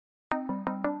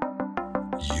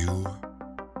You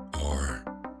are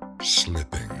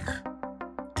slipping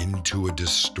into a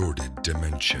distorted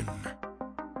dimension.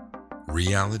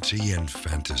 Reality and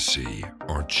fantasy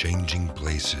are changing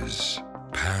places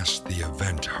past the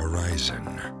event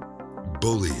horizon.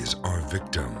 Bullies are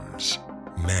victims,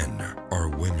 men are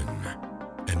women,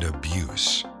 and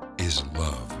abuse is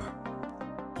love.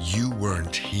 You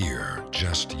weren't here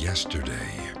just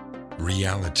yesterday.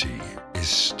 Reality is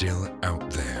still out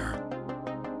there.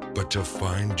 But to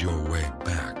find your way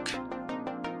back,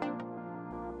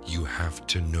 you have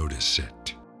to notice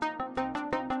it.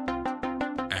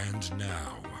 And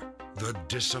now, the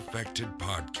Disaffected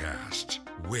Podcast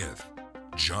with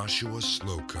Joshua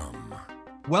Slocum.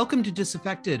 Welcome to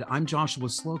Disaffected. I'm Joshua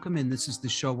Slocum, and this is the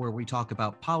show where we talk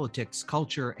about politics,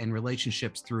 culture, and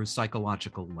relationships through a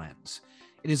psychological lens.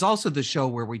 It is also the show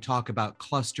where we talk about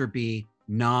cluster B,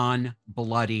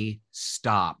 non-bloody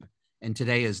stop. And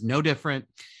today is no different.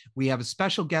 We have a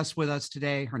special guest with us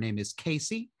today. Her name is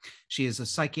Casey. She is a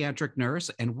psychiatric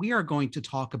nurse, and we are going to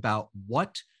talk about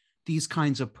what these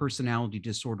kinds of personality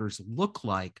disorders look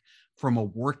like from a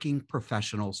working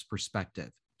professional's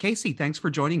perspective. Casey, thanks for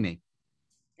joining me.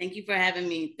 Thank you for having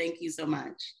me. Thank you so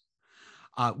much.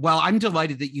 Well, I'm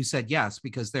delighted that you said yes,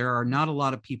 because there are not a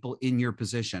lot of people in your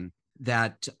position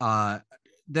that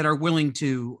are willing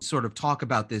to sort of talk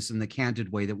about this in the candid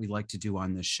way that we like to do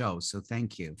on this show. So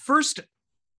thank you. First,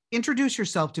 introduce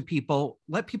yourself to people.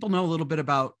 Let people know a little bit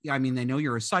about, I mean, they know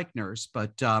you're a psych nurse,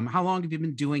 but how long have you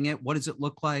been doing it? What does it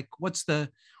look like? What's the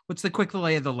quick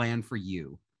lay of the land for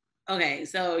you? Okay,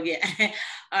 so yeah.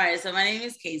 All right, so my name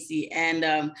is Casey,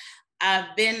 and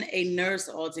I've been a nurse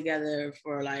altogether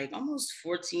for like almost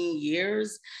 14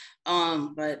 years.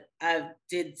 But I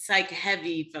did psych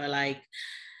heavy for like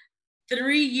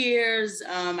 3 years.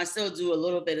 I still do a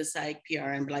little bit of psych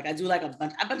PRN, but like I do like a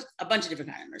bunch of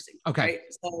different kind of nursing. Okay. Right?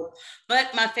 So,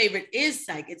 but my favorite is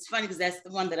psych. It's funny because that's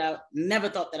the one that I never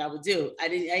thought that I would do. I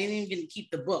didn't even keep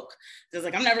the book. So I was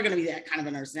like, I'm never going to be that kind of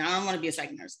a nurse. Now I don't want to be a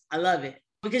psych nurse. I love it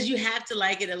because you have to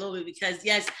like it a little bit because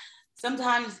yes,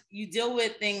 sometimes you deal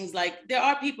with things like there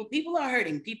are people are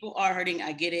hurting.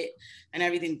 I get it and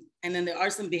everything. And then there are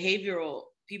some behavioral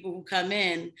people who come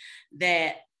in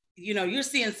that, you know, you're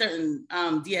seeing certain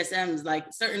DSMs, like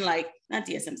certain, like not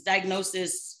DSMs,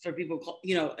 diagnosis for people,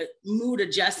 you know, mood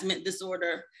adjustment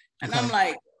disorder. And I'm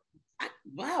like,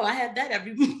 wow, I had that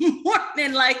every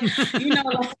morning. Like, you know,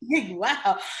 like,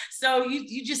 wow. So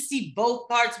you just see both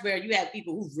parts where you have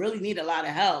people who really need a lot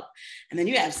of help. And then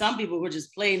you have some people who are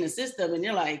just playing the system and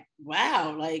you're like,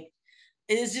 wow, like,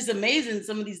 it's just amazing.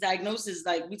 Some of these diagnoses,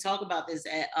 like we talk about this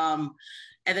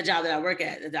at the job that I work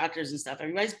at, the doctors and stuff,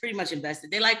 everybody's pretty much invested.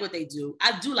 They like what they do.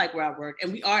 I do like where I work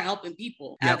and we are helping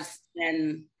people. Yep.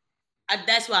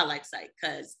 That's why I like psych,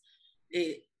 because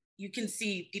you can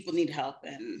see people need help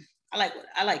and I like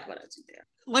what I do there.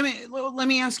 Let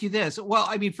me ask you this. Well,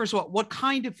 I mean, first of all, what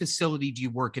kind of facility do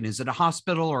you work in? Is it a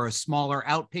hospital or a smaller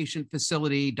outpatient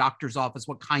facility, doctor's office?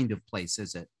 What kind of place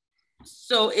is it?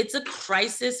 So it's a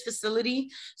crisis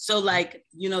facility. So like,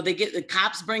 you know, the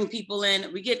cops bring people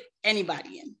in, we get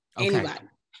anybody in, anybody. Okay.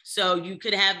 So you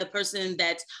could have the person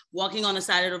that's walking on the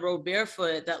side of the road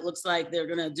barefoot that looks like they're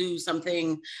going to do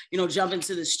something, you know, jump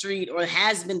into the street or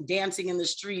has been dancing in the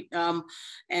street.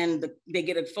 They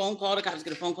get a phone call, the cops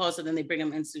get a phone call. So then they bring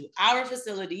them into our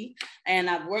facility. And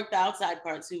I've worked the outside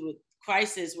part too with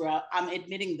crisis where I'm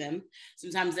admitting them.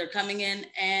 Sometimes they're coming in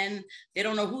and they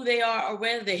don't know who they are or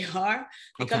where they are.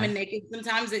 They come in naked.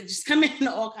 Sometimes they just come in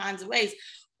all kinds of ways.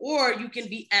 Or you can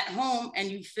be at home and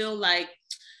you feel like,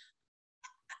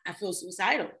 I feel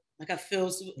suicidal. Like I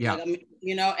feel like I'm,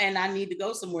 you know, and I need to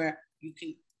go somewhere. You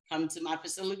can come to my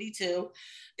facility too.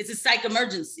 It's a psych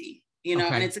emergency, you know,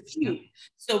 and it's acute. Yeah.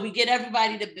 So we get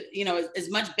everybody to, you know, as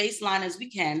much baseline as we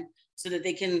can so that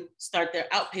they can start their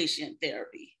outpatient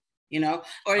therapy, you know,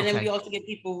 or then we also get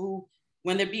people who,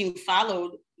 when they're being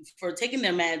followed for taking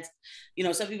their meds, you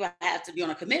know, some people have to be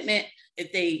on a commitment.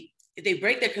 If they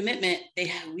break their commitment,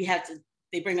 they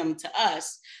bring them to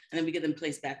us and then we get them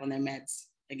placed back on their meds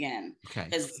again. Okay.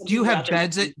 Do you have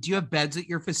beds at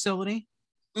your facility?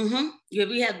 Mm-hmm. Yeah,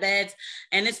 we have beds,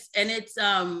 and it's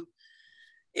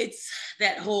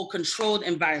that whole controlled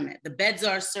environment. The beds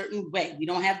are a certain way. We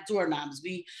don't have doorknobs.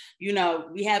 We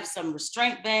have some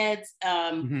restraint beds.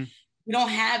 We don't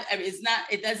have,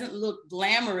 it doesn't look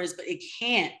glamorous, but it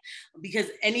can't, because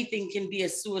anything can be a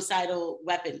suicidal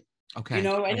weapon. Okay. You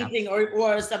know, anything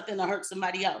or something to hurt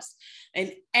somebody else.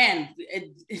 And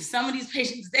some of these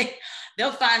patients,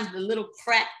 they'll find the little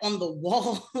crack on the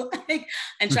wall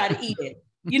and try to eat it.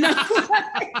 You know,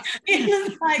 it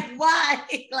was like, why?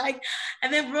 Like,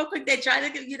 and then real quick, they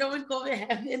tried to, you know, when COVID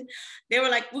happened, they were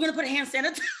like, we're going to put hand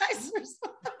sanitizer.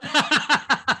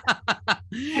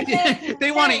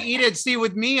 They want to eat it. See,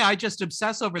 with me, I just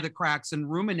obsess over the cracks and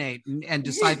ruminate and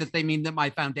decide that they mean that my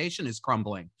foundation is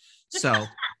crumbling. So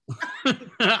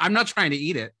I'm not trying to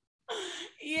eat it.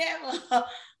 Yeah, well,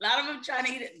 a lot of them trying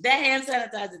to eat it. That hand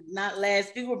sanitizer did not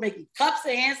last. People were making cups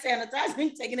of hand sanitizer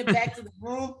and taking it back to the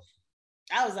room.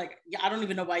 I was like, yeah, I don't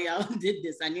even know why y'all did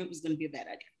this. I knew it was going to be a bad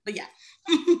idea, but yeah.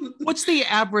 What's the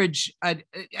average? And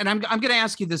I'm going to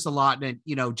ask you this a lot, and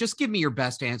you know, just give me your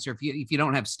best answer. If you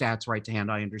don't have stats right to hand,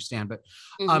 I understand. But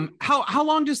how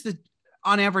long does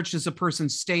on average does a person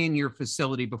stay in your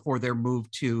facility before they're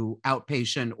moved to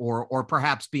outpatient or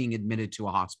perhaps being admitted to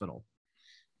a hospital?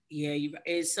 Yeah,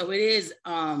 so it is.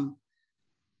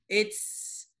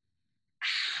 It's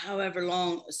however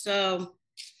long. So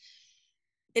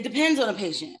it depends on a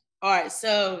patient. All right,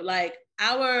 so like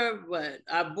our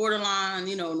borderline,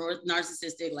 you know,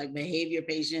 narcissistic, like behavior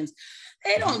patients,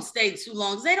 they don't stay too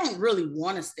long. They don't really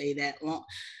want to stay that long.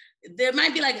 There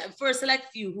might be like for a select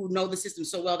few who know the system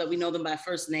so well that we know them by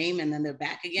first name and then they're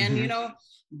back again, you know.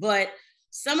 But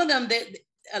some of them,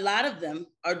 a lot of them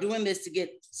are doing this to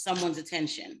get someone's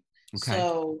attention. Okay.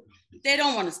 So they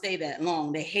don't want to stay that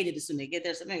long. They hate it as soon as they get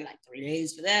there. So maybe like 3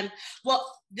 days for them. Well,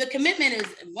 the commitment is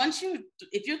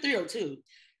if you're 302,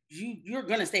 you're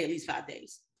going to stay at least 5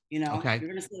 days, you know, okay. You're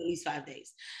going to stay at least 5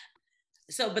 days.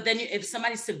 So, but then if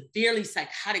somebody's severely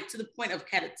psychotic to the point of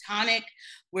catatonic,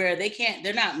 where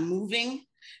they're not moving,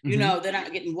 you know, they're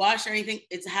not getting washed or anything,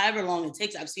 it's however long it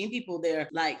takes. I've seen people there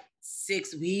like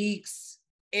 6 weeks.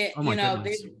 You know,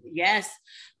 yes,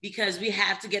 because we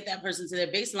have to get that person to their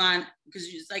baseline, because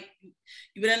it's like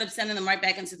you would end up sending them right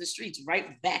back into the streets,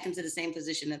 right back into the same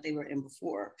position that they were in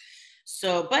before.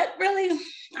 So, but really,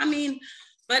 I mean,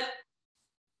 but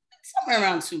somewhere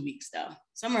around 2 weeks though,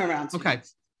 somewhere around 2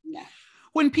 weeks. Yeah.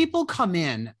 When people come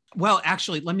in, well,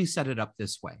 actually, let me set it up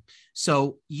this way.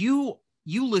 So you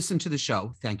listen to the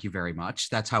show. Thank you very much.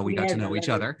 That's how we got to know each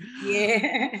other.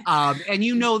 Yeah. And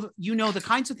you know the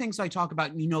kinds of things I talk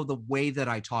about, and you know the way that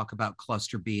I talk about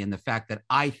cluster B, and the fact that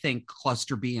I think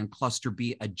cluster B and cluster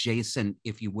B adjacent,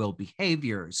 if you will,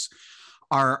 behaviors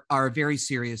are a very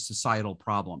serious societal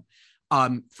problem.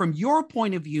 From your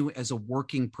point of view as a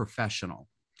working professional,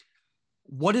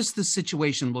 what does the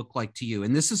situation look like to you?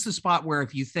 And this is the spot where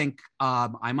if you think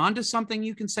I'm onto something,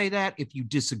 you can say that. If you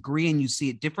disagree and you see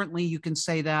it differently, you can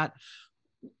say that.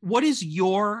 What is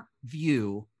your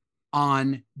view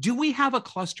on, do we have a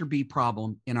cluster B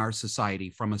problem in our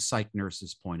society from a psych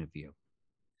nurse's point of view?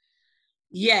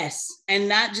 Yes. And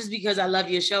not just because I love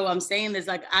your show. I'm saying this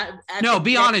like, no,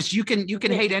 be honest. You can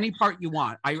hate any part you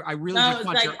want. I really just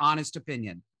want your honest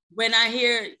opinion. When I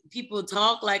hear people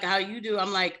talk like how you do,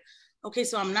 I'm like, okay,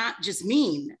 so I'm not just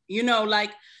mean, you know,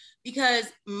 like, because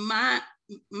my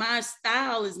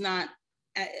style is not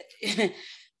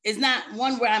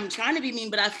one where I'm trying to be mean,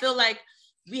 but I feel like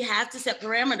we have to set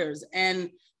parameters.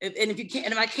 And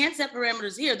if I can't set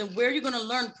parameters here, then where are you going to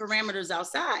learn parameters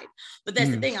outside? But that's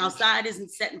the thing, outside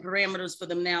isn't setting parameters for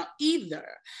them now either.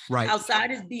 Right. Outside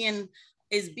is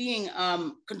being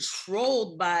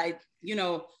controlled by, you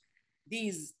know,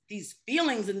 these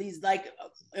feelings and these like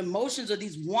emotions or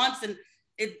these wants, and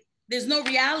there's no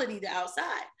reality to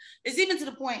outside. It's even to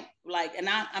the point like, and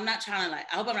I'm not trying to like,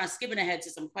 I hope I'm not skipping ahead to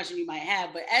some question you might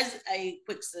have, but as a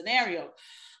quick scenario,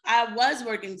 I was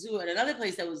working too at another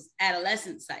place that was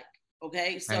adolescent psych.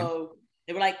 Okay. So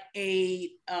they were like 8,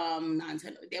 9,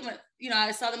 10, they were, you know,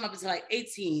 I saw them up until like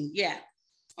 18. Yeah.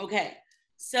 Okay.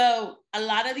 So a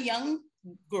lot of the young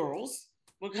girls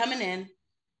were coming in,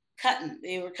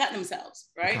 they were cutting themselves,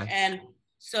 right? Okay. And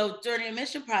so during the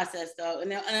admission process though,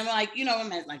 and I'm like, you know, I'm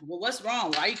like, well, what's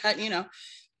wrong? Why are you cutting? You know,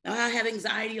 I have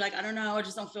anxiety, like, I don't know, I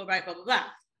just don't feel right, blah, blah, blah.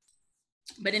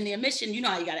 But in the admission, you know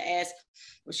how you got to ask,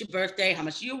 what's your birthday? How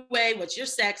much do you weigh? What's your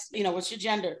sex? You know, what's your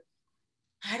gender?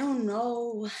 I don't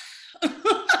know.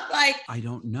 Like, I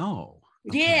don't know.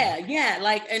 Okay. Yeah.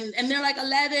 Like, and they're like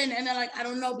 11 and they're like, I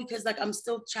don't know, because like, I'm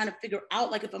still trying to figure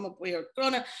out like if I'm a boy or a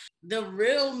girl. The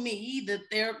real me,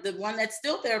 the one that's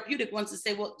still therapeutic wants to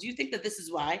say, well, do you think that this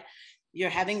is why you're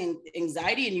having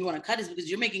anxiety and you want to cut, is because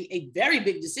you're making a very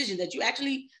big decision that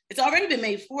it's already been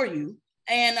made for you.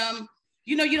 And,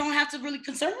 you know, you don't have to really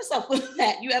concern yourself with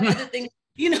that. You have other things,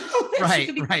 you know, right.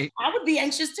 I would be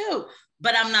anxious too,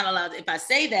 but I'm not allowed. If I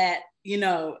say that, you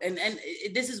know, and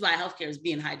this is why healthcare is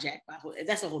being hijacked by,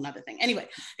 that's a whole nother thing. Anyway,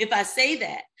 if I say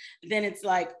that, then it's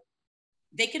like,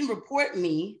 they can report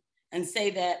me and say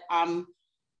that I'm,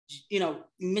 you know,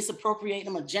 misappropriating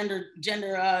them, or gender,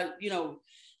 you know,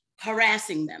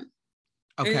 harassing them.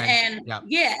 Okay. And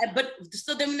but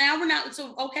so then now we're not,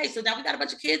 so okay, so now we got a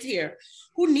bunch of kids here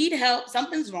who need help,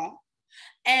 something's wrong,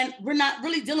 and we're not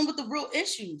really dealing with the real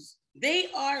issues. They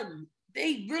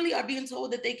really are being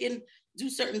told that they can do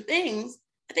certain things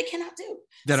that they cannot do.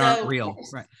 That aren't real.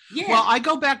 Right. Yeah. Well, I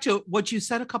go back to what you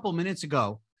said a couple of minutes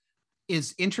ago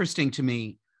is interesting to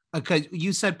me, because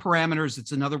you said parameters.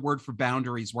 It's another word for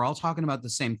boundaries. We're all talking about the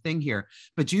same thing here,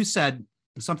 but you said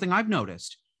something I've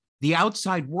noticed. The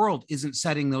outside world isn't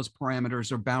setting those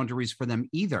parameters or boundaries for them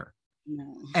either.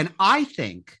 No. And I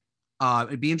think,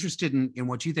 I'd be interested in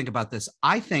what you think about this.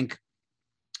 I think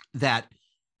that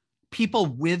people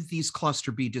with these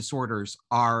cluster B disorders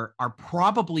are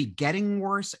probably getting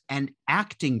worse and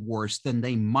acting worse than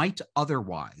they might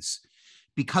otherwise,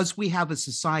 because we have a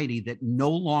society that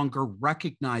no longer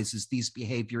recognizes these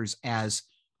behaviors as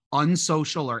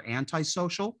unsocial or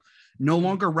antisocial, no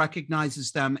longer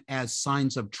recognizes them as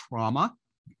signs of trauma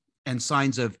and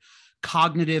signs of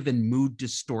cognitive and mood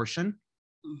distortion.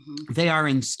 Mm-hmm. They are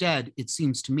instead, it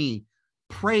seems to me,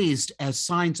 praised as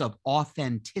signs of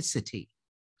authenticity,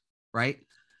 right?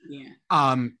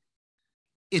 Yeah.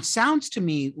 It sounds to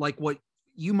me like what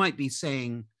you might be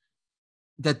saying,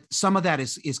 that some of that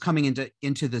is coming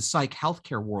into the psych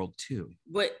healthcare world too.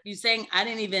 What you're saying, I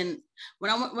didn't even,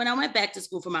 when I went back to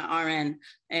school for my RN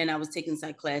and I was taking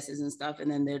psych classes and stuff,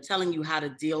 and then they're telling you how to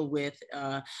deal with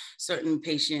certain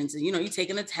patients, and, you're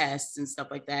taking the tests and stuff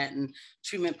like that, and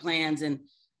treatment plans,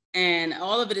 and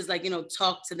all of it is like,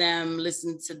 talk to them,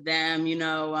 listen to them,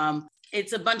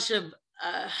 it's a bunch of,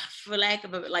 for lack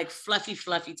of a, like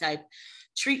fluffy type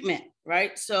treatment,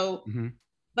 right? So, mm-hmm.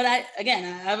 But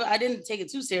I didn't take it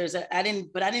too serious. I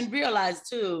didn't realize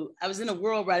too, I was in a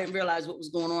world where I didn't realize what was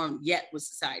going on yet with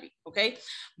society. Okay.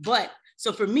 But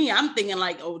so for me, I'm thinking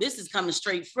like, oh, this is coming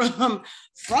straight from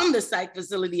the psych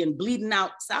facility and bleeding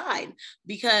outside,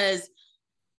 because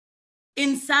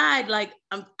inside, like,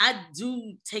 I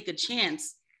do take a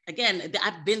chance. Again,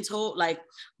 I've been told, like,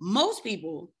 most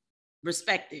people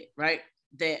respect it, right?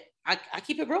 That I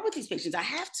keep it real with these patients. I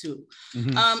have to.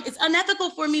 Mm-hmm. It's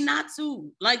unethical for me not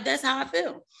to. Like, that's how I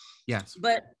feel. Yes.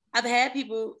 But I've had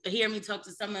people hear me talk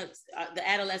to some of the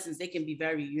adolescents. They can be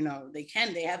very,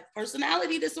 they have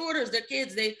personality disorders. They're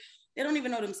kids. They don't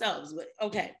even know themselves. But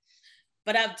okay.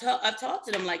 But I've talked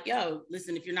to them like, yo,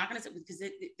 listen, if you're not going to, because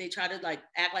they try to like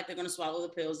act like they're going to swallow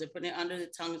the pills. They're putting it under the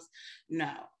tongues.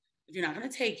 No, if you're not going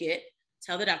to take it,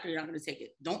 tell the doctor you're not going to take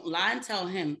it. Don't lie and tell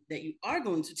him that you are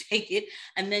going to take it,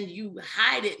 and then you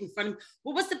hide it in front of him.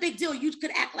 Well, what's the big deal? You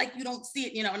could act like you don't see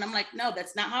it, And I'm like, no,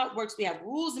 that's not how it works. We have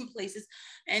rules in places,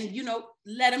 and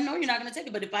let them know you're not going to take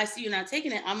it. But if I see you're not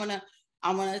taking it, I'm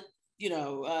gonna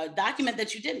document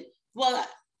that you didn't. Well,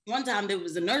 one time there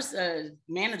was a nurse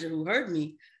manager who heard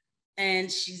me,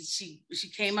 and she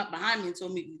came up behind me and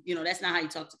told me, that's not how you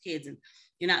talk to kids, and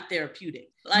you're not therapeutic.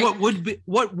 Like,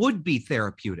 what would be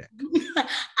therapeutic?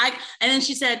 And then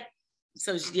she said,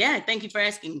 thank you for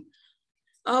asking.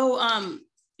 Oh,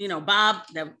 Bob,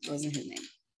 that wasn't his name.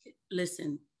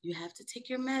 Listen, you have to take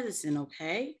your medicine,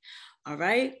 okay? All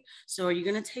right. So are you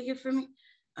going to take it for me?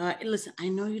 Listen, I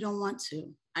know you don't want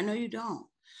to. I know you don't,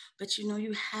 but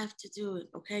you have to do it.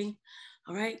 Okay.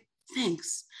 All right.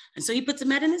 Thanks. And so he put the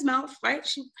med in his mouth, right?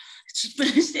 She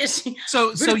finished it.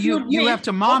 So you have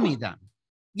to mommy them.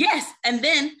 Yes. And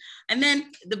then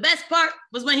the best part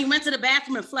was when he went to the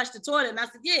bathroom and flushed the toilet. And I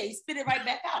said, yeah, he spit it right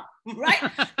back out. Right.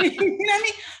 You know what I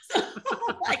mean? So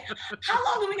like, how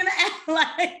long are we going to act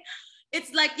like?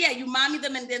 It's like, yeah, you mommy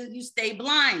them and then you stay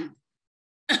blind.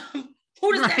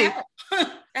 Who does that help?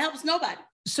 That helps nobody.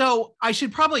 So I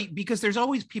should probably, because there's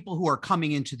always people who are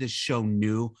coming into this show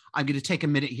new, I'm going to take a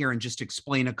minute here and just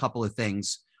explain a couple of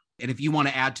things. And if you want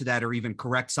to add to that or even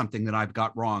correct something that I've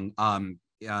got wrong,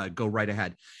 go right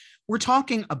ahead. We're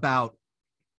talking about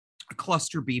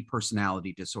cluster B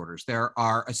personality disorders. There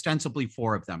are ostensibly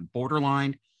 4 of them: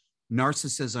 borderline,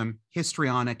 narcissism,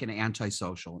 histrionic, and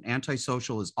antisocial.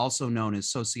 Antisocial is also known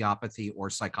as sociopathy or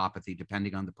psychopathy,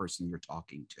 depending on the person you're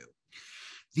talking to.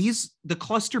 The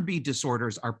cluster B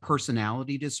disorders are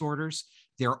personality disorders.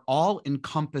 They're all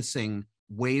encompassing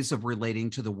ways of relating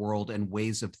to the world and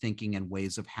ways of thinking and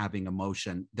ways of having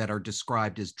emotion that are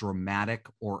described as dramatic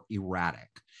or erratic.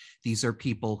 These are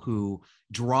people who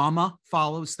drama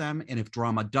follows them, and if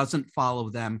drama doesn't follow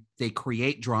them, they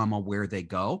create drama where they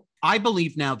go. I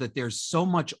believe now that there's so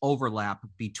much overlap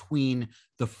between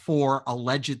the 4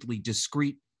 allegedly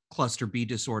discrete cluster B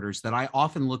disorders that I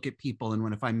often look at people,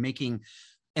 and if I'm making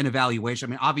an evaluation,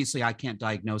 I mean, obviously I can't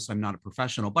diagnose, I'm not a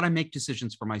professional, but I make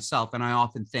decisions for myself. And I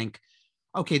often think,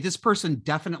 okay, this person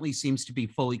definitely seems to be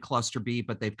fully cluster B,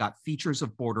 but they've got features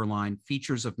of borderline,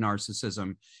 features of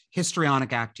narcissism,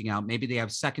 histrionic acting out. Maybe they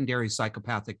have secondary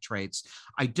psychopathic traits.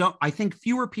 I think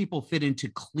fewer people fit into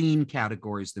clean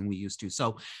categories than we used to.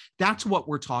 So that's what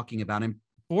we're talking about. And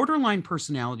borderline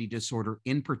personality disorder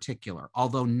in particular,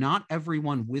 although not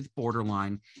everyone with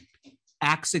borderline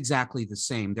acts exactly the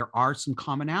same, there are some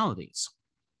commonalities.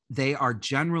 They are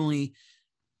generally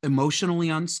emotionally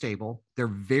unstable. They're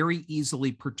very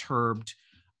easily perturbed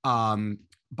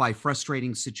by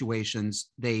frustrating situations.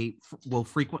 They will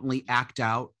frequently act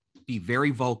out, be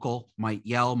very vocal, might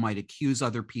yell, might accuse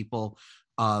other people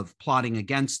of plotting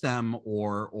against them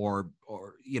or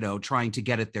trying to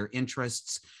get at their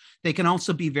interests. They can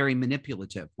also be very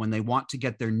manipulative when they want to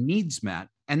get their needs met,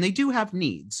 and they do have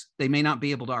needs. They may not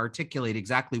be able to articulate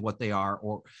exactly what they are,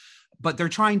 but they're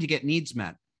trying to get needs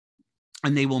met,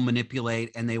 and they will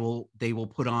manipulate, and they will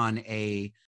put on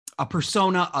a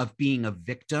persona of being a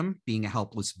victim, being a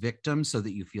helpless victim, so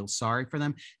that you feel sorry for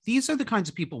them. These are the kinds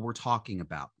of people we're talking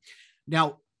about.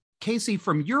 Now, Casey,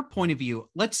 from your point of view,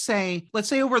 let's say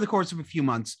over the course of a few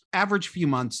months, average few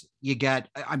months, you get,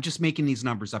 I'm just making these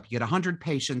numbers up, you get 100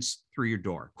 patients through your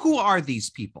door. Who are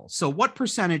these people? So what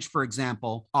percentage, for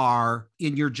example, are,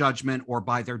 in your judgment or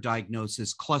by their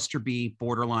diagnosis, cluster B,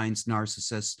 borderlines,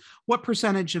 narcissists? What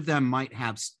percentage of them might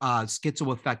have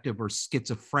schizoaffective or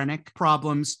schizophrenic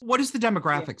problems? What does the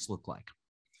demographics look like?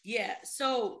 Yeah,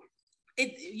 so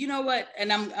you know what,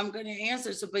 and I'm going to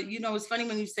answer. So, but it's funny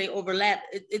when you say overlap.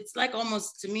 It's like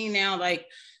almost to me now, like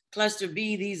cluster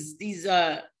B. These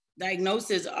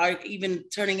diagnoses are even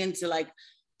turning into like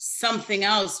something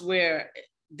else where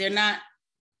they're not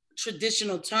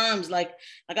traditional terms. Like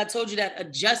I told you, that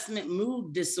adjustment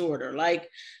mood disorder, like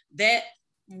that.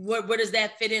 Where does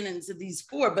that fit into these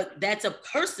four? But that's a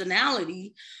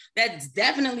personality. That's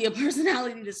definitely a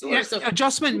personality disorder. Yeah, so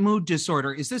adjustment mood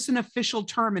disorder, is this an official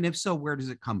term? And if so, where does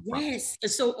it come from? Yes.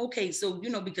 So, okay. So,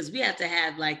 because we have to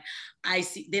have like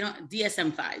they don't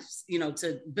DSM-5s,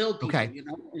 to build people,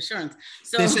 insurance.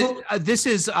 So this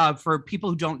is for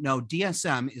people who don't know,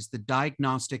 DSM is the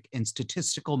Diagnostic and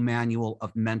Statistical Manual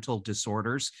of Mental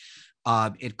Disorders.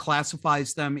 It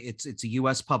classifies them. It's a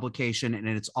U.S. publication, and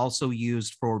it's also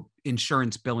used for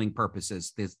insurance billing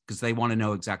purposes because they want to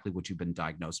know exactly what you've been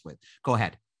diagnosed with. Go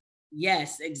ahead.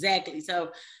 Yes, exactly. So,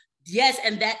 yes,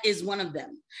 and that is one of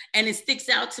them. And it sticks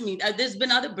out to me. There's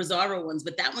been other bizarro ones,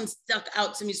 but that one stuck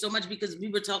out to me so much because we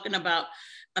were talking about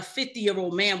a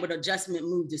 50-year-old man with adjustment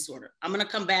mood disorder. I'm going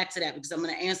to come back to that because I'm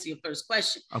going to answer your first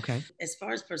question. Okay. As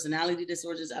far as personality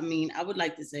disorders, I would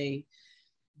like to say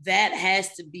that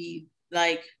has to be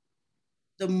like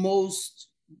the most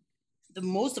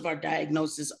of our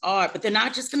diagnoses are, but they're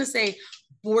not just going to say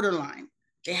borderline.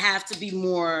 They have to be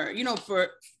more, for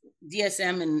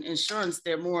DSM and insurance,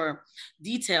 they're more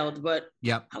detailed, but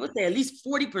yep. I would say at least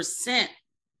 40%,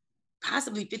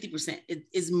 possibly 50%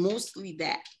 is mostly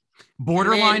that.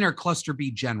 Borderline or cluster B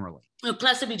generally? No,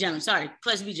 cluster B generally. Sorry,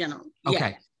 cluster B generally.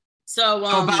 Okay. Yeah. So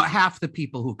about half the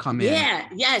people who come in. Yeah.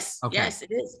 Yes. Okay. Yes.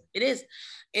 It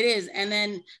is. And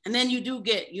then you do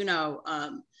get,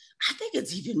 I think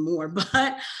it's even more,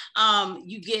 but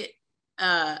you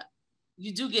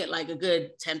do get like a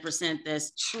good 10%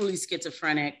 that's truly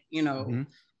schizophrenic.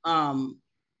 Mm-hmm.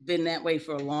 Been that way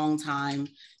for a long time.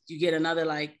 You get another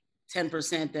like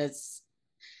 10% that's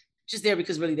just there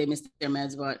because really they missed their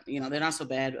meds, but they're not so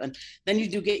bad. And then you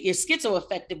do get your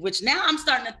schizoaffective, which now I'm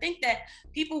starting to think that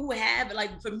people who have,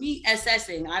 like, for me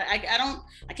assessing, I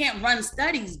can't run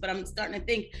studies, but I'm starting to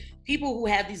think people who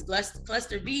have these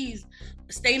cluster Bs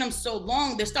stay in them so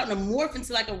long, they're starting to morph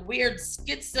into like a weird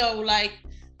schizo, like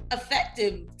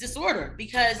affective disorder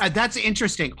because that's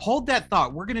interesting. Hold that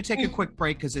thought. We're going to take a quick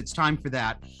break because it's time for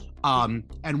that.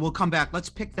 And we'll come back. Let's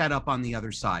pick that up on the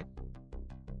other side.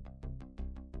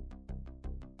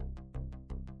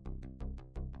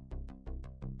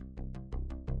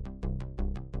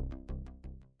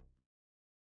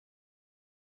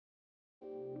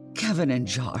 Kevin and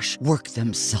Josh work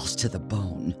themselves to the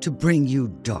bone to bring you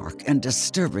dark and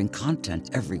disturbing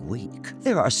content every week.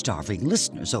 There are starving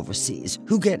listeners overseas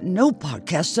who get no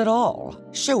podcasts at all.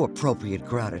 Show appropriate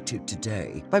gratitude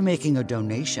today by making a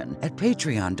donation at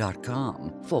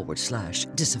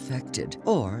patreon.com/disaffected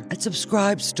or at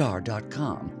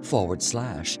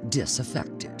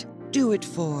subscribestar.com/disaffected. Do it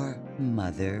for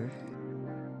Mother.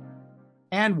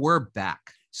 And we're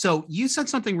back. So you said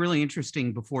something really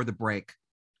interesting before the break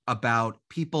about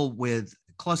people with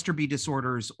cluster B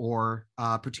disorders or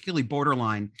particularly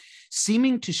borderline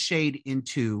seeming to shade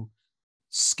into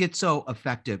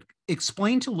schizoaffective.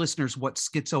 Explain to listeners what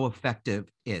schizoaffective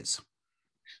is.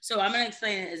 So I'm gonna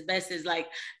explain it as best as like,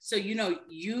 so you know,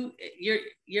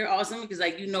 you're awesome because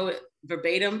like you know it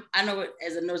verbatim. I know it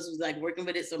as a nurse who's like working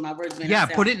with it, so my words may not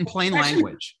sound put it in plain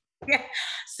language. Yeah.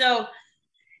 So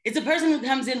it's a person who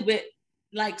comes in with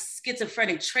like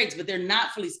schizophrenic traits, but they're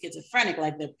not fully schizophrenic.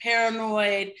 Like they're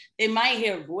paranoid. They might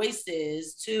hear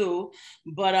voices too,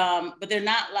 but they're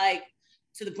not like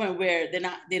to the point where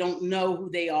they don't know who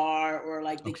they are, or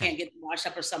like they can't get washed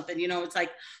up or something, you know. It's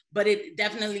like, but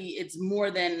it's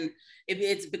more than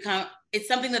it's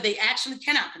something that they actually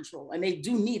cannot control, and they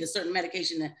do need a certain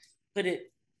medication to put it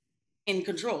in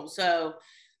control. So,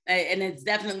 and it's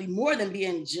definitely more than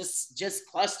being just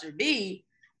cluster B,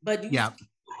 but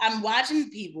I'm watching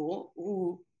people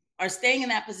who are staying in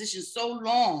that position so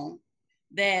long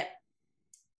that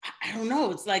I don't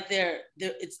know. It's like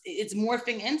it's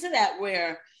morphing into that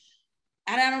where,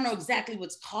 and I don't know exactly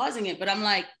what's causing it, but I'm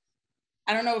like,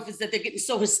 I don't know if it's that they're getting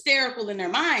so hysterical in their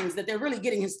minds that they're really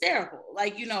getting hysterical.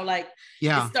 Like, you know, like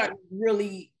it's starting to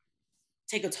really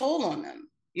take a toll on them,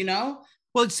 you know?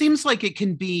 Well, it seems like it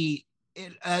can be,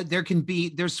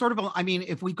 there's sort of, I mean,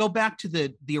 if we go back to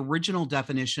the original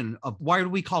definition of why do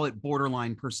we call it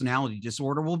borderline personality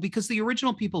disorder? Well, because the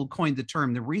original people who coined the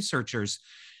term, the researchers,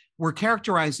 were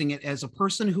characterizing it as a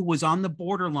person who was on the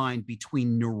borderline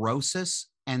between neurosis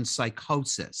and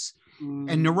psychosis.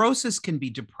 And neurosis can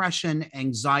be depression,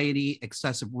 anxiety,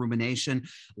 excessive rumination,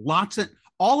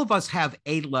 all of us have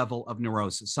a level of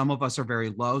neurosis. Some of us are very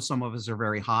low, some of us are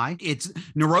very high.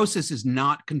 Neurosis is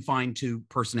not confined to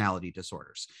personality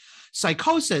disorders.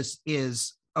 Psychosis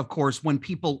is, of course, when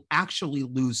people actually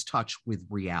lose touch with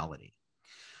reality.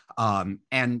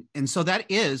 And so that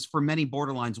is, for many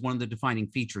borderlines, one of the defining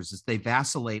features is they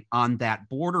vacillate on that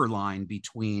borderline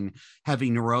between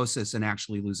having neurosis and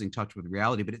actually losing touch with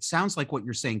reality. But it sounds like what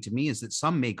you're saying to me is that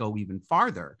some may go even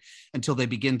farther until they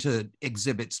begin to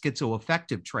exhibit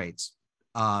schizoaffective traits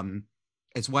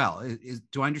as well.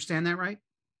 Do I understand that right?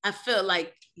 I feel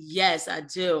like, yes, I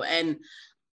do. And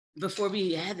before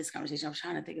we had this conversation, I was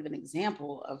trying to think of an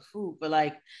example of who, but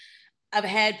like I've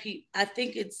had people,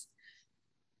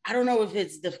 I don't know if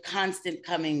it's the constant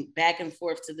coming back and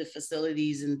forth to the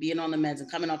facilities and being on the meds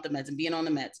and coming off the meds and being on the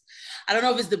meds. I don't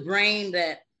know if it's the brain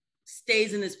that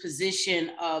stays in this position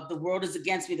of the world is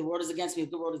against me, the world is against me,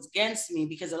 the world is against me,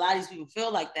 because a lot of these people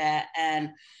feel like that.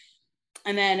 And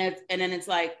then it's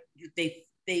like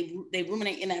they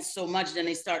ruminate in that so much, then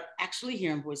they start actually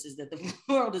hearing voices that the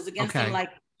world is against them.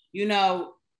 Like, you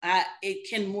know, it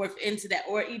can morph into that,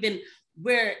 or even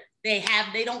where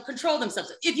they don't control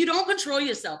themselves. If you don't control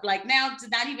yourself, like now, to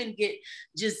not even get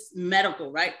just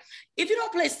medical, right? If you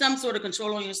don't place some sort of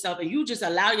control on yourself and you just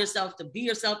allow yourself to be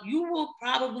yourself, you will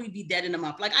probably be dead in a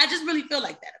month. Like, I just really feel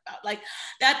like that about, like,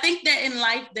 I think that in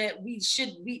life that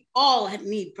we all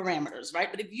need parameters, right?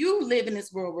 But if you live in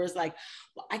this world where it's like,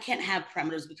 well, I can't have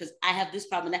parameters because I have this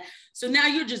problem and that. So now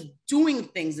you're just doing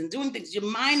things. Your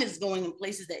mind is going in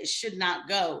places that it should not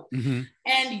go. Mm-hmm.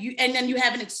 And then you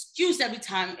have an excuse every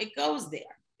time it goes there,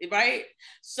 right?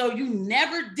 So you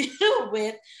never deal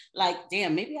with like,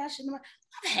 damn, maybe I shouldn't have.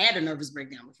 I've had a nervous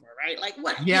breakdown before, right? Like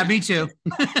what? Yeah, me too.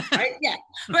 Right? Yeah,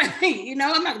 right. You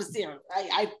know, I'm not gonna say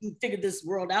I figured this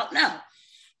world out.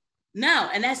 No,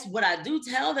 and that's what I do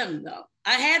tell them though.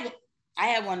 I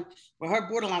had one where her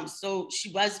borderline was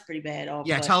she was pretty bad.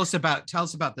 Yeah, tell us about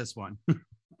this one.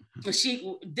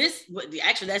 Actually,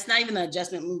 that's not even the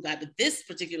adjustment move guy, but this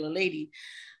particular lady,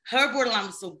 her borderline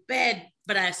was so bad,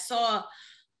 but I saw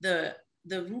the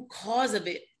root cause of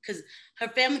it, because her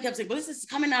family kept saying, well, this is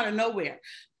coming out of nowhere,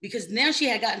 because now she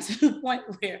had gotten to the point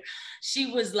where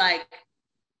she was like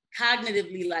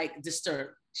cognitively like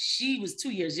disturbed. She was 2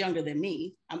 years younger than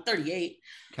me. I'm 38.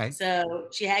 Okay. So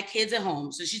she had kids at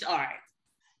home. So she's all right.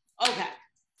 Okay.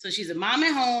 So she's a mom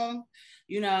at home,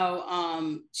 you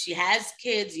know, she has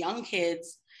kids, young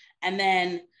kids, and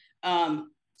then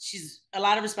she's a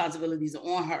lot of responsibilities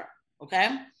on her. Okay.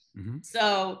 Mm-hmm.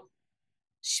 So,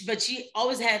 but she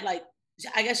always had like,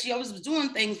 I guess she always was doing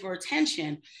things for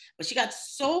attention, but she got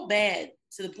so bad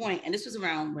to the point, and this was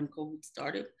around when COVID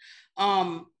started.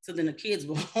 So then the kids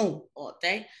were home all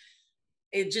day.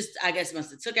 It just, I guess,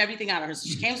 must have took everything out of her. So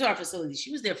she came to our facility.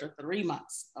 She was there for 3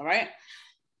 months. All right.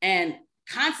 And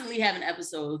constantly having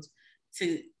episodes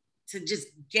to just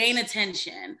gain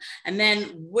attention, and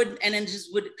then would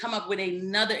come up with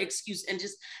another excuse, and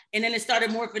then it started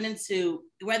morphing into,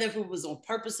 whether if it was on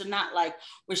purpose or not, like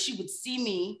where she would see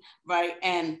me, right,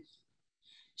 and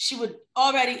she would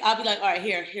I'll be like, all right,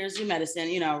 here's your medicine,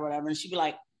 you know, or whatever, and she'd be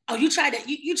like, oh, you tried to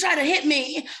hit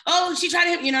me. Oh, she tried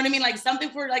to hit me, you know what I mean, like something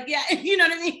for like, yeah, you know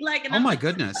what I mean, like. And oh my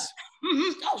goodness.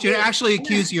 Mm-hmm. Oh, she'd actually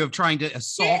accuse you of trying to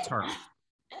assault her.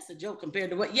 that's a joke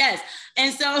compared to what, yes.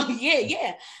 And so,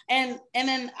 yeah. And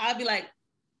then I'll be like,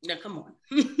 no, come on.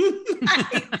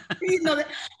 You know that.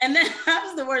 And then that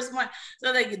was the worst one.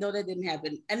 So like, that didn't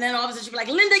happen. And then all of a sudden she'd be like,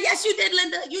 Linda, yes, you did,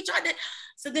 Linda. You tried it.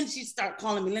 So then she'd start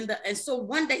calling me Linda. And so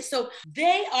one day, so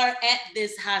they are at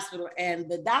this hospital and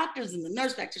the doctors and the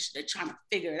nurse practitioner, they're trying to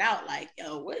figure it out. Like,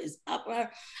 yo, what is up with her?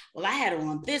 Well, I had her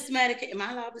on this medication. Am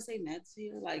I allowed to say meds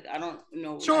here? Like, I don't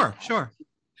know. Sure.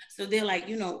 So they're like,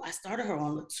 I started her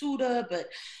on Latuda, but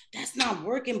that's not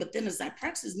working. But then the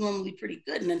Zyprexa is normally pretty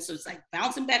good. And then so it's like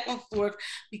bouncing back and forth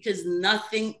because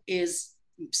nothing is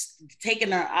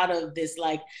taking her out of this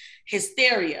like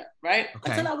hysteria, right?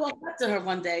 Okay. Until I walked up to her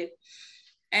one day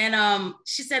and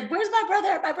she said, where's my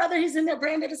brother? My brother, he's in there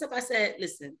branded and stuff. I said,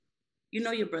 listen,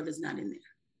 your brother's not in there.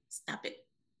 Stop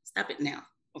it now.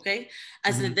 Okay.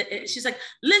 I said, she's like,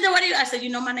 Linda, what are you? I said,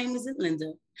 my name isn't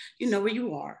Linda. You know where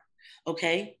you are.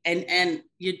 Okay. And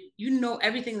you know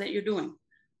everything that you're doing.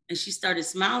 And she started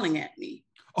smiling at me.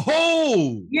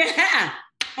 Oh, yeah.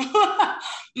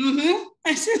 Mm-hmm.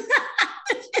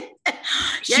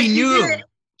 She knew.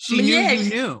 She knew you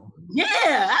knew.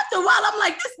 Yeah. After a while, I'm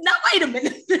like, now wait a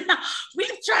minute.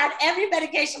 We've tried every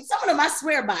medication. Some of them I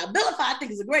swear by. Abilify, I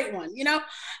think, is a great one, And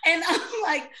I'm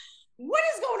like, what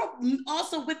is going on?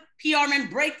 Also with PRN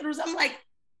breakthroughs, I'm like,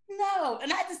 no.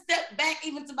 And I had to step back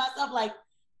even to myself, like,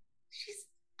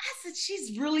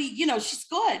 she's really, she's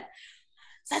good.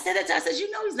 So I said that to her, I said,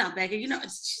 he's not back here.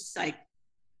 She's like,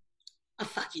 oh,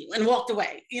 fuck you. And walked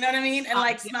away. You know what I mean? And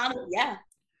like smiled. Yeah.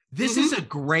 This is a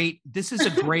great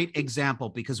example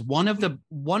because one of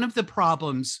the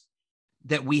problems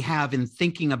that we have in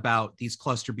thinking about these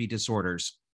cluster B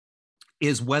disorders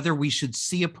is whether we should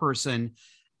see a person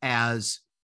as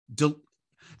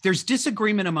there's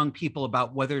disagreement among people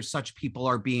about whether such people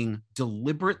are being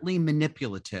deliberately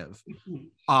manipulative,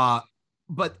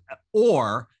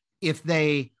 or if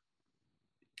they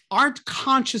aren't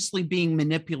consciously being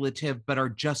manipulative, but are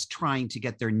just trying to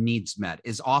get their needs met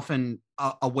is often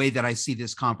a way that I see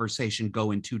this conversation go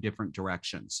in two different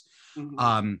directions.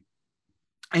 And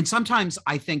sometimes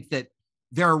I think that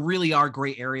there really are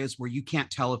gray areas where you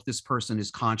can't tell if this person is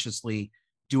consciously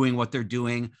doing what they're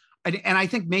doing. And I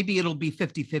think maybe it'll be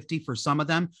 50-50 for some of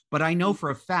them, but I know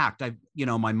for a fact,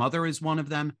 my mother is one of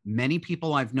them. Many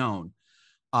people I've known,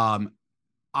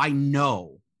 I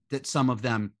know that some of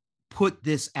them put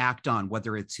this act on,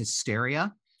 whether it's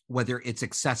hysteria, whether it's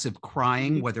excessive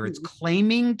crying, whether it's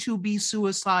claiming to be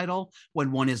suicidal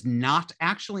when one is not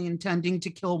actually intending to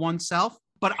kill oneself.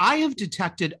 But I have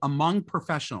detected among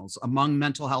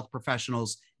mental health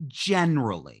professionals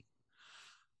generally,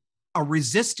 a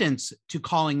resistance to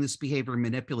calling this behavior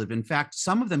manipulative. In fact,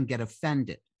 some of them get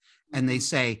offended and they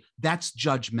say that's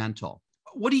judgmental.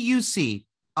 What do you see?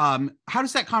 How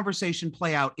does that conversation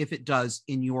play out, if it does,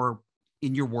 in your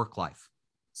work life?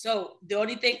 So the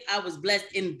only thing, I was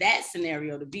blessed in that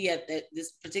scenario to be at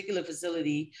this particular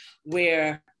facility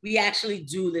where we actually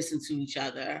do listen to each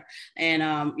other. And,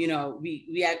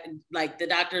 we act like the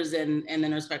doctors and the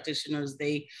nurse practitioners,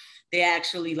 they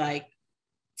actually like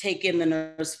take in the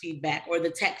nurse feedback or the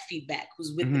tech feedback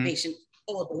who's with the patient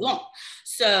all day long.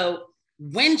 So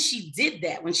when she did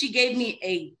that, when she gave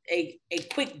me a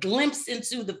quick glimpse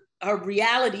into her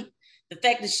reality, the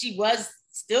fact that she was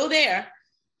still there,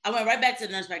 I went right back to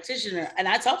the nurse practitioner and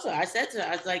I talked to her. I said to her,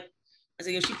 I was like,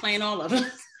 yo, she playing all of us.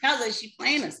 I was like, she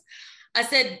playing us. I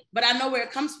said, but I know where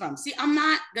it comes from. See, I'm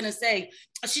not going to say,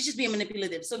 oh, she's just being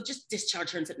manipulative, so just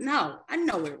discharge her. And say, no, I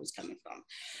know where it was coming from.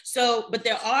 So, but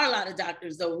there are a lot of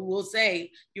doctors, though, who will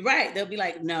say, you're right. They'll be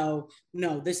like, no,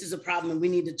 this is a problem. And we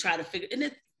need to try to figure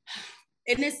it.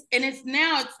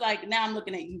 Now I'm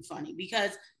looking at you funny,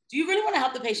 because do you really want to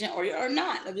help the patient or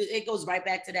not? It goes right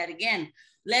back to that again.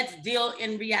 Let's deal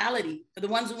in reality. For the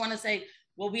ones who want to say,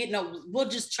 well, we'll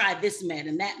just try this med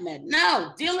and that med.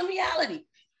 No, deal in reality.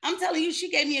 I'm telling you,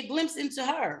 she gave me a glimpse into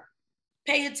her.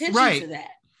 Pay attention to that.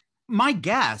 My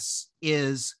guess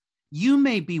is you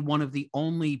may be one of the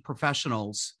only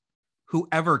professionals who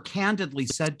ever candidly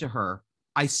said to her,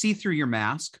 I see through your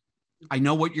mask. I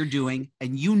know what you're doing.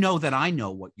 And you know that I know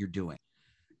what you're doing.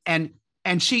 And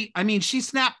she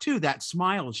snapped too, that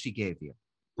smile she gave you.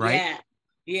 Right?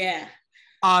 Yeah.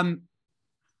 I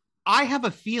have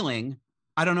a feeling,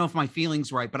 I don't know if my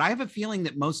feeling's right, but I have a feeling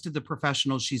that most of the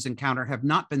professionals she's encountered have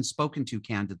not been spoken to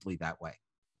candidly that way.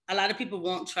 A lot of people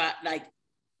won't try, like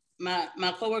my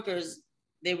coworkers,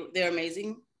 they're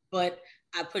amazing, but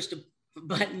I pushed the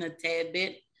button a tad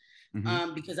bit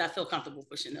because I feel comfortable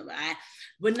pushing them.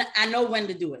 I know when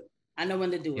to do it.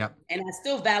 Yep. And I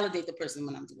still validate the person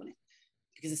when I'm doing it.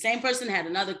 Because the same person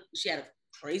she had a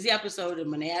crazy episode, and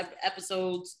when they have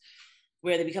episodes,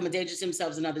 where they become a danger to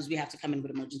themselves and others, we have to come in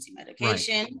with emergency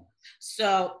medication. Right.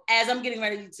 So as I'm getting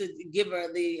ready to give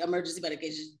her the emergency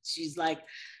medication, she's like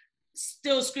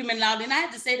still screaming loudly. And I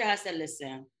had to say to her, I said,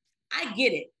 listen, I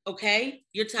get it, okay?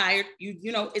 You're tired.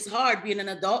 You know, it's hard being an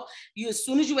adult. As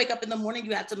soon as you wake up in the morning,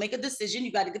 you have to make a decision.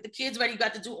 You got to get the kids ready. You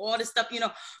got to do all this stuff. You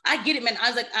know, I get it, man. I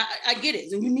was like, I get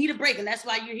it. And you need a break. And that's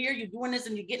why you're here. You're doing this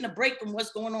and you're getting a break from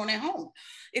what's going on at home.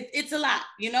 It's a lot,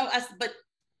 you know? But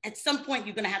at some point,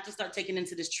 you're going to have to start taking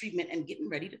into this treatment and getting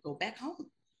ready to go back home.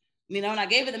 You know, and I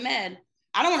gave her the med.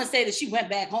 I don't want to say that she went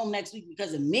back home next week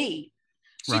because of me.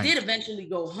 She did eventually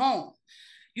go home.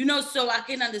 You know, so I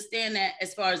can understand that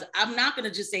as far as I'm not going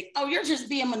to just say, oh, you're just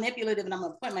being manipulative and I'm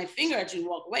going to point my finger at you and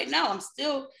walk away. No, I'm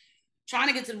still trying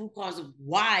to get to the root cause of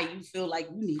why you feel like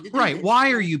you need to do this.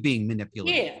 Why are you being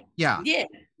manipulative? Yeah.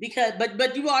 Because,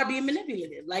 but you are being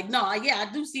manipulative. Like, no, I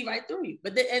do see right through you.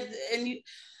 But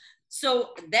so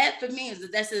that for me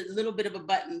that's a little bit of a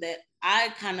button that I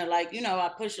kind of like, you know, I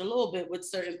push a little bit with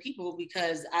certain people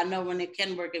because I know when it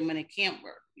can work and when it can't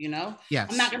work, you know? Yes.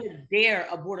 I'm not going to dare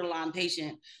a borderline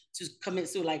patient to commit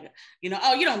suicide, like, you know,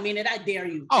 oh, you don't mean it, I dare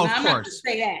you. Oh, you know, of I'm course. not to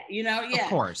say that, you know? Yeah. Of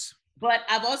course. But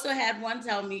I've also had one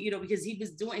tell me, you know, because he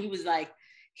was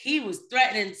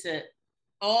threatening to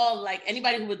all, like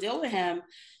anybody who would deal with him,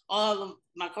 all of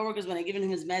my coworkers, when they're giving him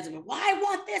his meds, and well, I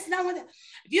want this and I want that.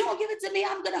 If you don't give it to me,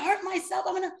 I'm going to hurt myself.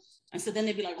 And so then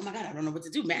they'd be like, oh my God, I don't know what to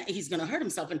do, man. He's going to hurt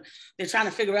himself. And they're trying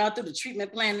to figure out through the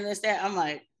treatment plan and this, that. I'm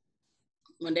like,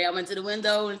 one day I went to the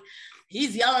window and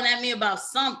he's yelling at me about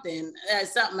something I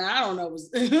don't know, was,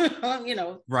 you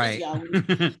know, right.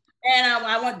 And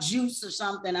I want juice or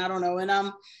something, I don't know. And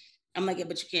I'm like, yeah,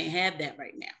 but you can't have that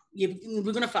right now.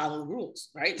 We're going to follow the rules,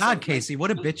 right? God, so, Casey,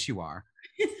 what a bitch you are.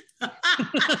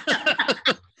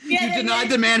 You denied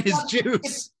the man his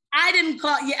juice. I didn't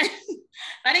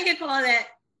get called that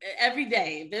every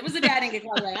day. If there was a day I didn't get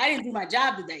called that, I didn't do my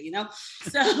job today, you know?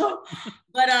 So,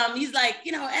 but he's like,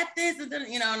 you know, F this, and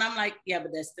then, you know, and I'm like, yeah,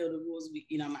 but that's still the rules.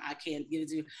 You know, I can't give it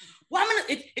to you. Well,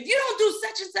 if you don't do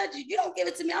such and such, if you don't give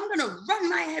it to me, I'm going to run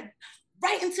my head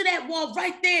right into that wall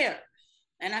right there.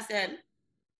 And I said,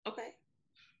 okay.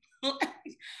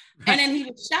 And then he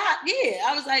was shocked. Yeah,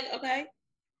 I was like, okay.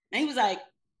 And he was like,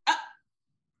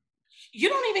 you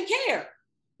don't even care.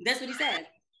 That's what he said.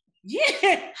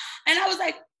 Yeah. And I was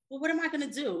like, well, what am I going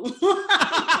to do?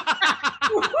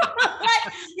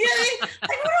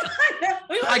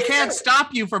 I can't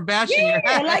stop you from bashing your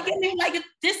head. Like, I mean, like, if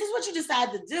this is what you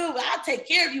decide to do, I'll take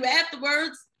care of you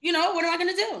afterwards. You know, what am I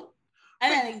going to do?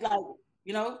 And then he's like,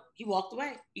 you know, he walked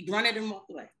away. He grunted and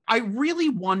walked away. I really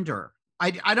wonder,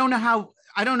 I don't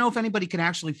know if anybody can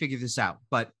actually figure this out,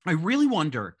 but I really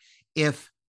wonder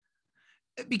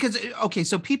because, okay,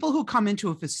 so people who come into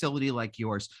a facility like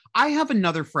yours, I have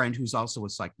another friend who's also a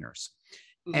psych nurse,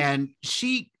 and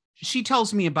she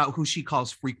tells me about who she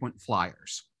calls frequent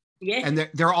flyers. Yeah. And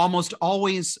they're almost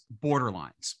always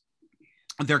borderlines.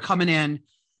 They're coming in,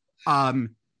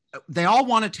 they all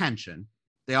want attention.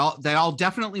 They all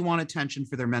definitely want attention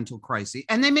for their mental crisis,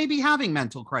 and they may be having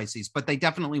mental crises, but they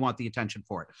definitely want the attention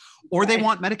for it, or they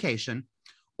want medication,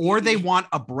 or they want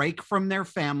a break from their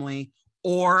family,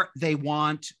 or they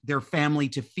want their family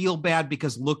to feel bad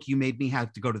because, look, you made me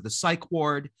have to go to the psych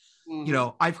ward. Mm-hmm. You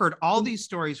know, I've heard all these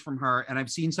stories from her, and I've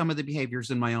seen some of the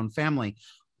behaviors in my own family.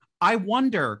 I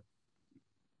wonder,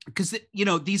 because, you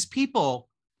know, these people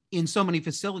in so many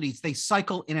facilities, they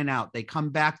cycle in and out. They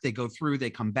come back, they go through, they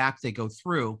come back, they go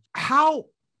through. How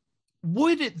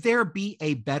would there be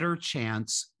a better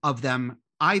chance of them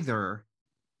either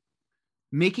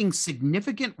making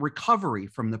significant recovery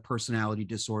from the personality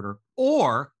disorder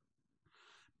or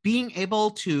being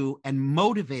able to and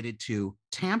motivated to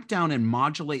tamp down and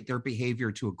modulate their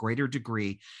behavior to a greater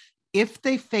degree if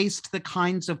they faced the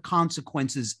kinds of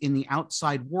consequences in the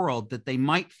outside world that they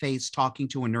might face talking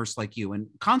to a nurse like you? And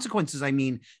consequences, I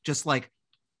mean, just like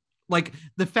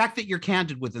the fact that you're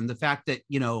candid with them, the fact that,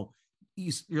 you know,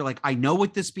 you're like, I know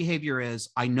what this behavior is.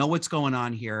 I know what's going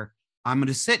on here. I'm going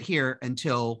to sit here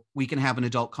until we can have an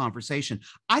adult conversation.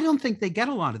 I don't think they get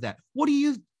a lot of that. What do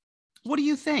you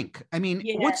think? I mean,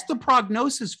 What's the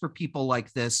prognosis for people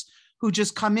like this who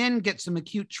just come in, get some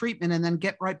acute treatment, and then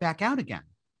get right back out again?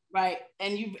 Right.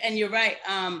 And you're right.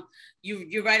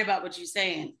 You're right about what you're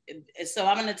saying. So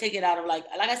I'm going to take it out of like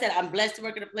I said, I'm blessed to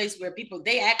work at a place where people,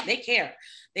 they care.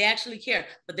 They actually care,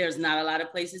 but there's not a lot of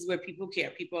places where people care.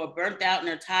 People are burnt out and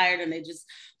they're tired and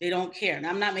they don't care. And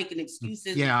I'm not making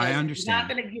excuses. Yeah, I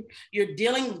understand. You're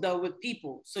dealing though with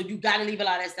people. So you got to leave a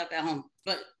lot of that stuff at home,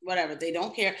 but whatever, they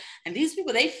don't care. And these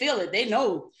people, they feel it. They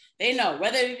know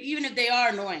whether, even if they are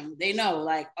annoying, they know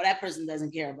like, oh, that person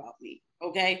doesn't care about me.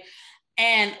 Okay.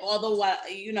 And although,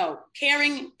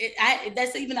 caring, I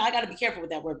got to be careful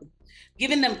with that word,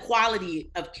 giving them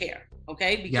quality of care.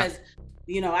 Okay. Because,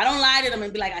 I don't lie to them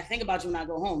and be like, I think about you when I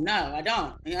go home. No, I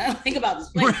don't. I don't think about this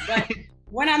place. Right. But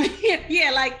when I'm here,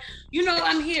 I'm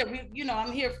here.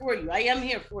 I'm here for you. I am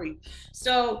here for you.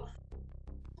 So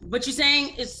what you're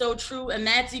saying is so true. And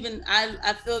that's even,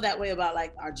 I feel that way about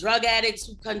like our drug addicts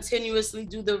who continuously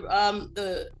do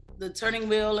the turning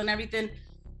wheel and everything.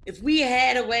 If we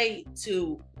had a way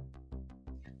to,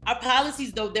 our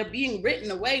policies though, they're being written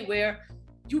a way where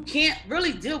you can't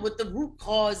really deal with the root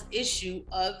cause issue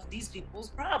of these people's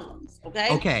problems.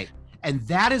 Okay. And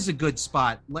that is a good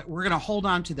spot. We're going to hold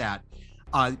on to that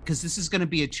because this is going to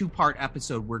be a 2-part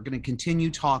episode. We're going to continue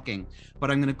talking,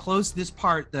 but I'm going to close this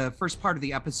part, the first part of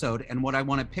the episode. And what I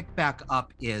want to pick back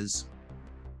up is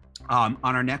on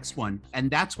our next one. And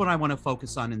that's what I want to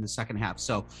focus on in the second half.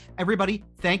 So everybody,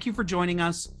 thank you for joining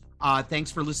us.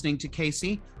 Thanks for listening to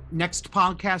Casey. Next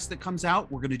podcast that comes out,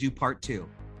 we're going to do part 2.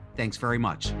 Thanks very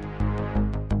much.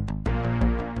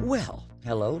 Well,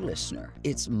 hello, listener.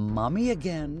 It's Mommy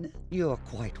again. You're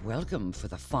quite welcome for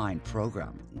the fine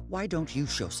programming. Why don't you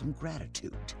show some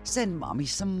gratitude? Send Mommy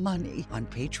some money on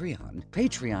Patreon,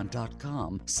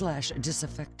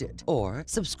 patreon.com/disaffected, or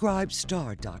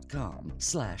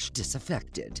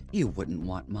subscribestar.com/disaffected. You wouldn't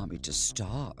want Mommy to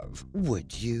starve,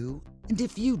 would you? And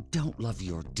if you don't love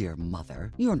your dear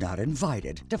mother, you're not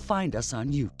invited to find us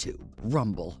on YouTube,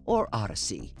 Rumble, or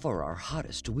Odyssey for our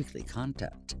hottest weekly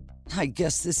content. I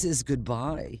guess this is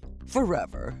goodbye.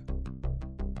 Forever.